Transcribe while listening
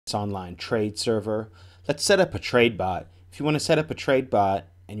Haasonline Trade Server. Let's set up a trade bot. If you want to set up a trade bot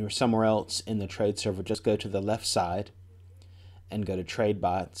and you're somewhere else in the trade server, just go to the left side and go to trade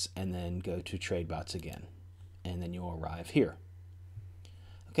bots and then go to trade bots again. And then you'll arrive here.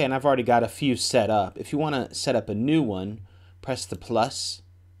 Okay, and I've already got a few set up. If you want to set up a new one, press the plus,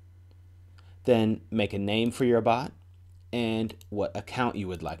 then make a name for your bot and what account you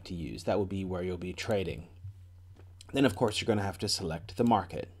would like to use. That would be where you'll be trading. Then, of course, you're going to have to select the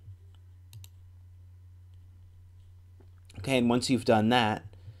market. Okay, and once you've done that,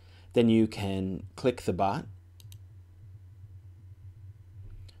 then you can click the bot.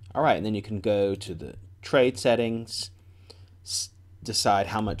 All right, and then you can go to the trade settings, decide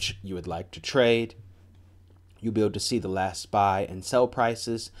how much you would like to trade. You'll be able to see the last buy and sell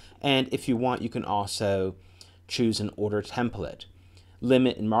prices. And if you want, you can also choose an order template.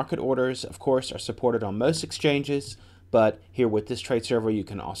 Limit and market orders, of course, are supported on most exchanges, but here with this trade server, you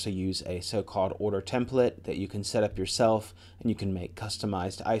can also use a so-called order template that you can set up yourself, and you can make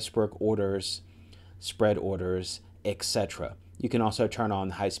customized iceberg orders, spread orders, etc. You can also turn on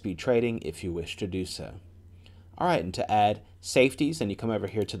high-speed trading if you wish to do so. All right, and to add safeties, then you come over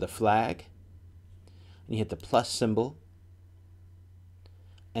here to the flag, and you hit the plus symbol,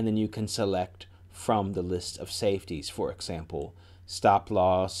 and then you can select from the list of safeties, for example, stop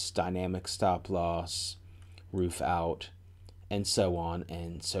loss, dynamic stop loss, roof out, and so on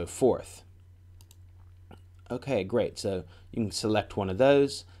and so forth. Okay, great. So you can select one of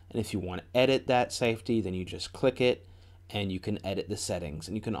those, and if you want to edit that safety, then you just click it, and you can edit the settings.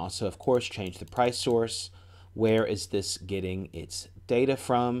 And you can also, of course, change the price source. Where is this getting its data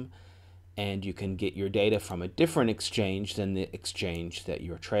from? And you can get your data from a different exchange than the exchange that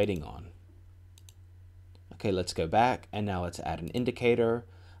you're trading on. Okay, let's go back, and now let's add an indicator.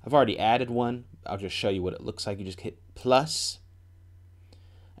 I've already added one. I'll just show you what it looks like. You just hit plus,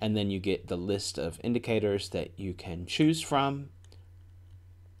 and then you get the list of indicators that you can choose from.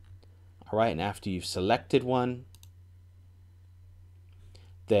 All right, and after you've selected one,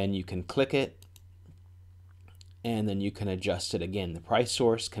 then you can click it, and then you can adjust it again. The price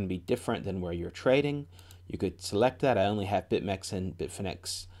source can be different than where you're trading. You could select that. I only have BitMEX and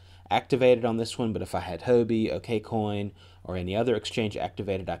Bitfinex activated on this one, but if I had Huobi, OKCoin, or any other exchange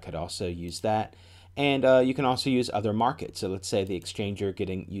activated, I could also use that. And you can also use other markets. So let's say the exchange you're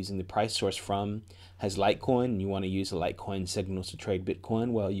using the price source from has Litecoin, and you want to use the Litecoin signals to trade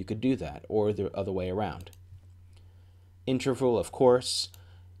Bitcoin. Well, you could do that, or the other way around. Interval, of course,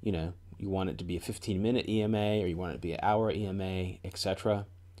 you want it to be a 15-minute EMA, or you want it to be an hour EMA, etc.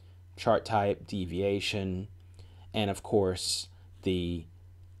 Chart type, deviation, and of course the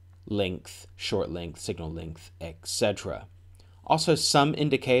length, short length, signal length, etc. Also, some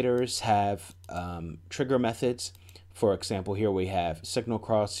indicators have trigger methods. For example, here we have signal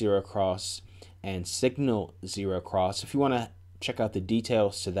cross, zero cross, and signal zero cross. If you want to check out the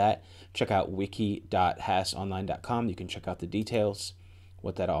details to that, check out wiki.haasonline.com. You can check out the details,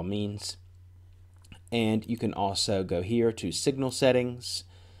 what that all means. And you can also go here to signal settings,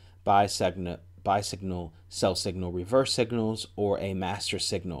 buy signal, sell signal, reverse signals, or a master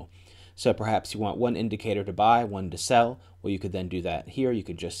signal. So perhaps you want one indicator to buy, one to sell. Well, you could then do that here. You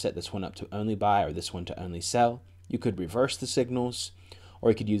could just set this one up to only buy or this one to only sell. You could reverse the signals,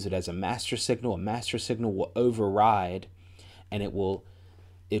 or you could use it as a master signal. A master signal will override, and it will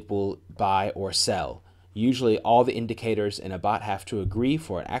buy or sell. Usually all the indicators in a bot have to agree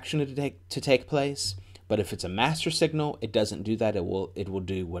for an action to take place, but if it's a master signal, it doesn't do that. It will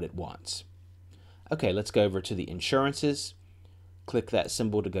do what it wants. Okay, let's go over to the insurances. Click that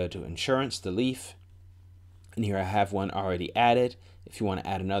symbol to go to insurance, the leaf. And here I have one already added. If you want to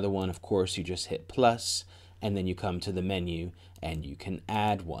add another one, of course, you just hit plus, and then you come to the menu and you can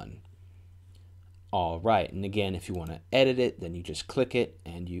add one. All right, and again, if you want to edit it, then you just click it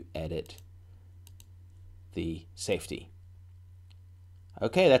and you edit the safety.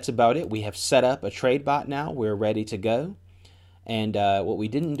 Okay, that's about it. We have set up a trade bot now. We're ready to go. And what we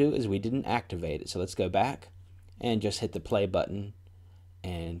didn't do is we didn't activate it. So let's go back and just hit the play button.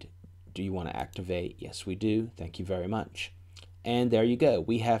 And do you want to activate? Yes, we do. Thank you very much. And there you go.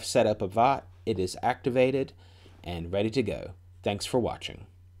 We have set up a bot. It is activated and ready to go. Thanks for watching.